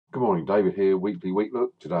Good morning, David here, weekly week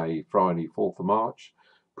look. Today, Friday, 4th of March,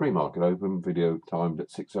 pre-market open, video timed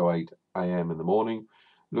at 6:08 AM in the morning,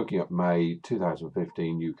 looking at May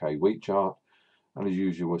 2015 UK wheat chart. And as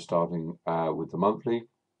usual, we're starting with the monthly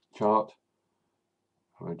chart.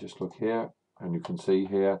 I just look here, and you can see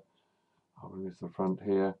here, I'll bring this to the front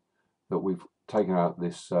here, that we've taken out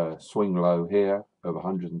this swing low here of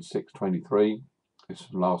 106.23. This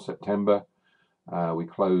from last September. We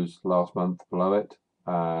closed last month below it.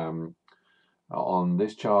 On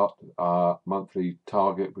this chart, our monthly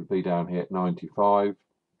target would be down here at 95.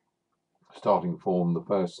 Starting from the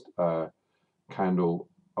first candle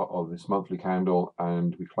of this monthly candle,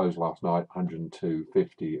 and we closed last night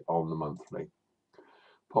 102.50 on the monthly.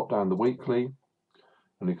 Pop down the weekly,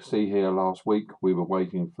 and you can see here last week we were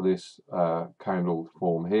waiting for this candle to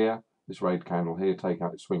form here, this red candle here, take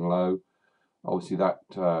out the swing low. Obviously that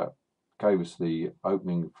gave us the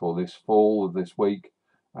opening for this fall of this week,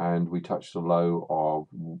 and we touched a low of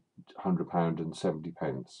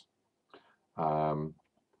 £100.70.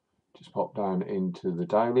 Just pop down into the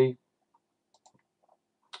daily,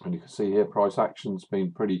 and you can see here price action's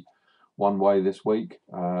been pretty one way this week.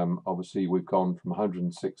 Obviously we've gone from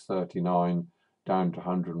 106.39 down to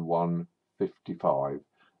 101.55,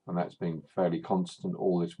 and that's been fairly constant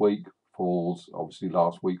all this week. Falls, obviously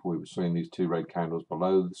last week we were seeing these two red candles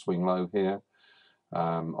below the swing low here.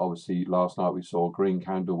 Obviously last night we saw a green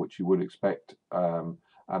candle, which you would expect at an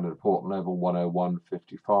important level,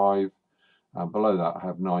 101.55. Below that I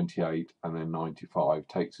have 98, and then 95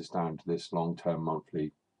 takes us down to this long-term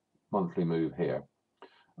monthly move here.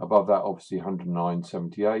 Above that, obviously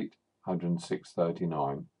 109.78,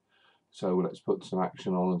 106.39. So let's put some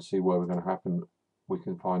action on and see where we're going to happen. We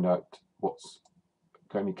can find out what's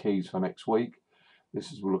got any keys for next week.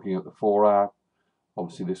 This is, we're looking at the 4-hour.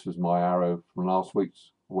 Obviously this was my arrow from last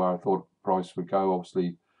week's where I thought price would go.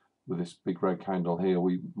 Obviously with this big red candle here,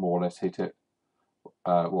 we more or less hit it.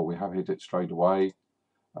 Well, we have hit it straight away.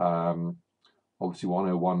 Obviously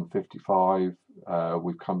 101.55.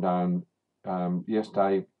 We've come down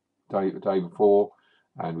yesterday, the day before,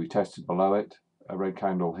 and we tested below it, a red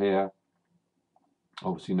candle here.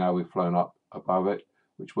 Obviously now we've flown up above it,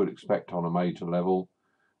 which we'd expect on a major level.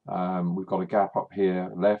 We've got a gap up here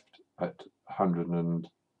left at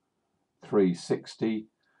 103.60.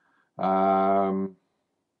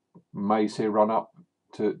 May see a run up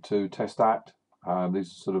to test that. This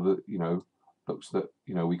is sort of a, looks that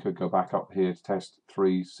we could go back up here to test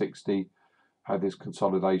 360. Had this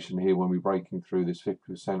consolidation here when we're breaking through this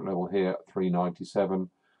 50% level here at 397.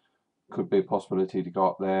 Could be a possibility to go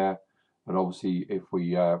up there, but obviously if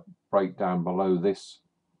we break down below this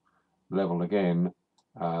level again,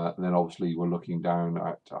 then obviously we're looking down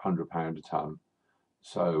at £100 a ton.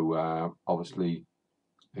 So obviously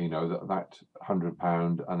that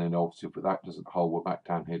 £100, and then obviously if that doesn't hold, we're back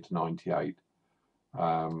down here to 98.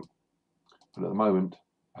 But at the moment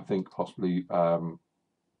I think possibly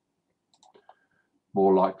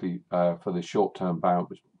more likely for the short-term bounce,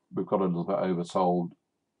 which we've got a little bit oversold,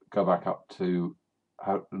 go back up to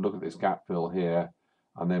look at this gap fill here,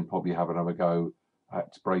 and then probably have another go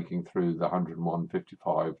at breaking through the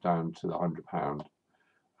 101.55 down to the £100.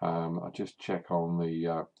 I'll just check on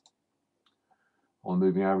the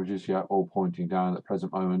moving averages. Yeah, all pointing down at the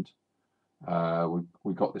present moment.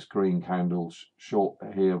 We got this green candle short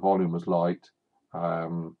here, volume was light,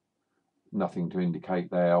 nothing to indicate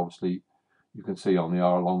there. Obviously you can see on the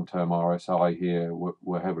long-term RSI here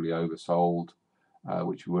we're heavily oversold,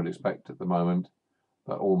 which you would expect at the moment,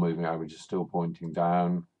 but all moving averages still pointing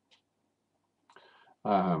down.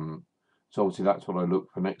 So obviously that's what I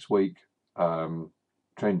look for next week.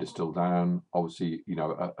 Trend is still down. Obviously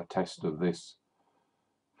a test of this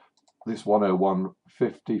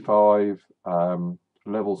 101.55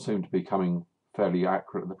 levels seem to be coming fairly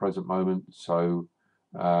accurate at the present moment. So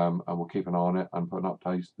and we'll keep an eye on it and put an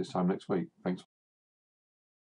update this time next week. Thanks.